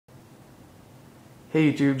Hey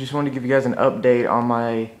YouTube, just wanted to give you guys an update on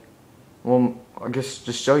my, well, I guess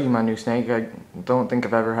just show you my new snake. I don't think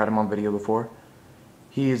I've ever had him on video before.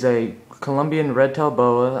 He is a Colombian red-tailed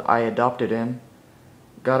boa. I adopted him.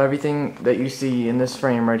 Got everything that you see in this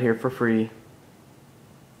frame right here for free.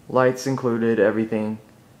 Lights included, everything.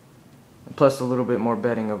 Plus a little bit more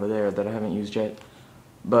bedding over there that I haven't used yet.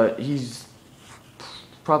 But he's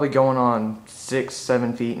probably going on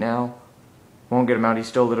 6-7 feet now. Won't get him out. He's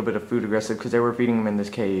still a little bit of food aggressive because they were feeding him in this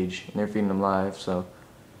cage and they're feeding him live. So,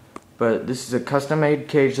 but this is a custom-made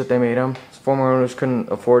cage that they made him. His former owners couldn't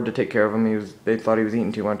afford to take care of him. They thought he was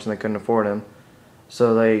eating too much and they couldn't afford him.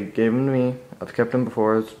 So they gave him to me. I've kept him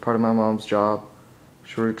before. It's part of my mom's job.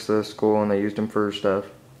 She works at school and they used him for stuff.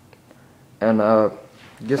 And I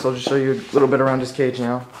guess I'll just show you a little bit around his cage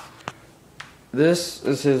now. This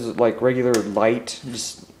is his like regular light,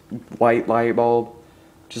 just white light bulb.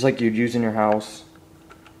 Just like you'd use in your house.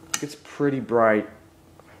 It's pretty bright.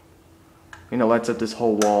 You know, lights up this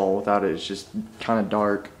whole wall. Without it, it's just kind of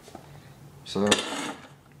dark. So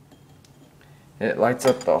it lights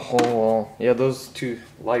up the whole wall. Yeah, those two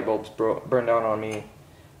light bulbs burned out on me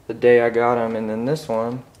the day I got them. And then this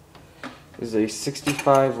one is a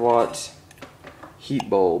 65-watt heat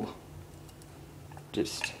bulb.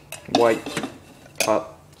 Just white,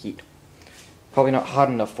 hot heat. Probably not hot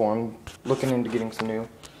enough for him. Looking into getting some new.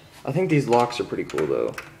 I think these locks are pretty cool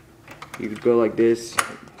though. You could go like this,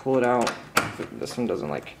 pull it out. This one doesn't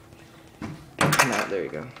like come out. There you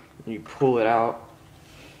go. You pull it out,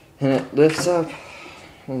 and it lifts up.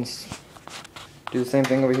 And do the same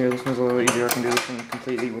thing over here. This one's a little easier. I can do this one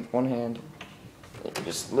completely with one hand. You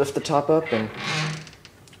just lift the top up and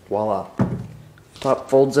voila. Top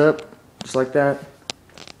folds up just like that.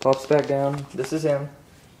 Pops back down. This is him.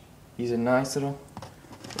 He's a nice little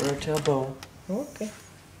red-tailed boa. Okay.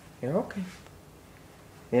 You're okay.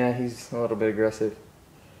 Yeah, he's a little bit aggressive.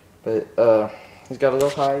 But, he's got a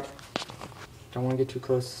little hide. Don't want to get too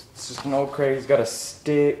close. It's just an old crate. He's got a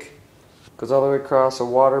stick. Goes all the way across, a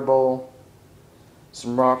water bowl.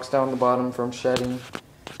 Some rocks down the bottom from shedding.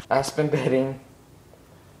 Aspen bedding.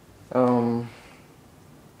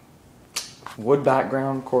 Wood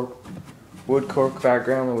background, wood cork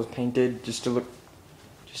background that was painted just to look,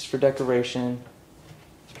 just for decoration.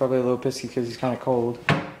 He's probably a little pissy because he's kind of cold.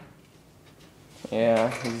 Yeah,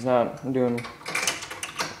 he's not doing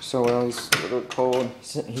so well. He's a little cold.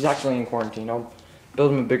 He's actually in quarantine. I'll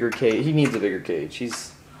build him a bigger cage. He needs a bigger cage.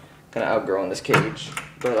 He's kind of outgrowing this cage.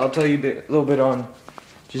 But I'll tell you a little bit on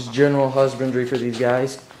just general husbandry for these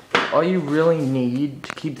guys. All you really need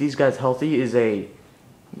to keep these guys healthy is a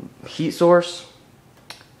heat source,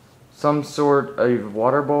 some sort of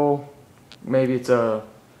water bowl. Maybe it's a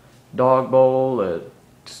dog bowl, a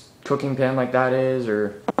cooking pan like that is,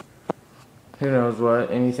 or who knows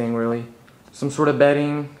what, anything really. Some sort of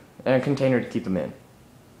bedding and a container to keep them in.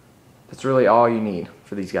 That's really all you need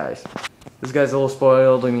for these guys. This guy's a little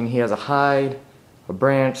spoiled. I mean, he has a hide, a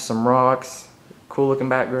branch, some rocks, cool looking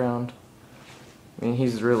background. I mean,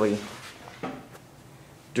 he's really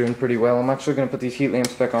doing pretty well. I'm actually going to put these heat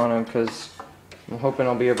lamps back on him because I'm hoping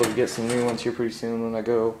I'll be able to get some new ones here pretty soon when I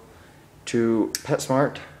go to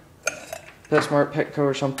PetSmart, Petco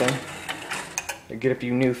or something. Get a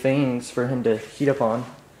few new things for him to heat up on.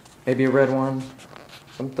 Maybe a red one,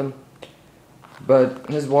 something. But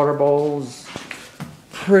his water bowl's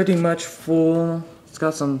pretty much full. It's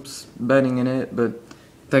got some bedding in it, but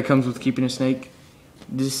that comes with keeping a snake.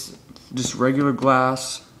 Just regular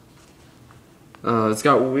glass. It's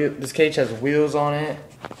got this cage has wheels on it,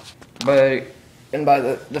 by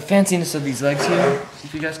the fanciness of these legs here.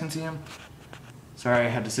 If you guys can see them. Sorry, I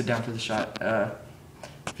had to sit down for the shot.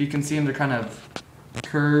 If you can see them, they're kind of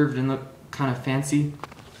curved and look kind of fancy.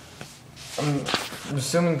 I'm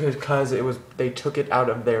assuming because they took it out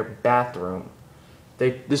of their bathroom.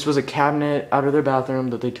 This was a cabinet out of their bathroom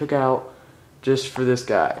that they took out just for this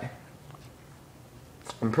guy.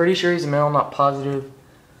 I'm pretty sure he's a male, not positive,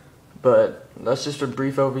 but that's just a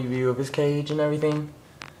brief overview of his cage and everything.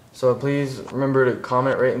 So please remember to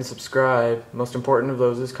comment, rate, and subscribe. Most important of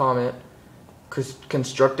those is comment.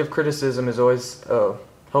 Constructive criticism is always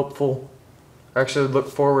helpful. I actually look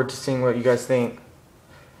forward to seeing what you guys think.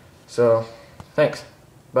 So, thanks.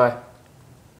 Bye.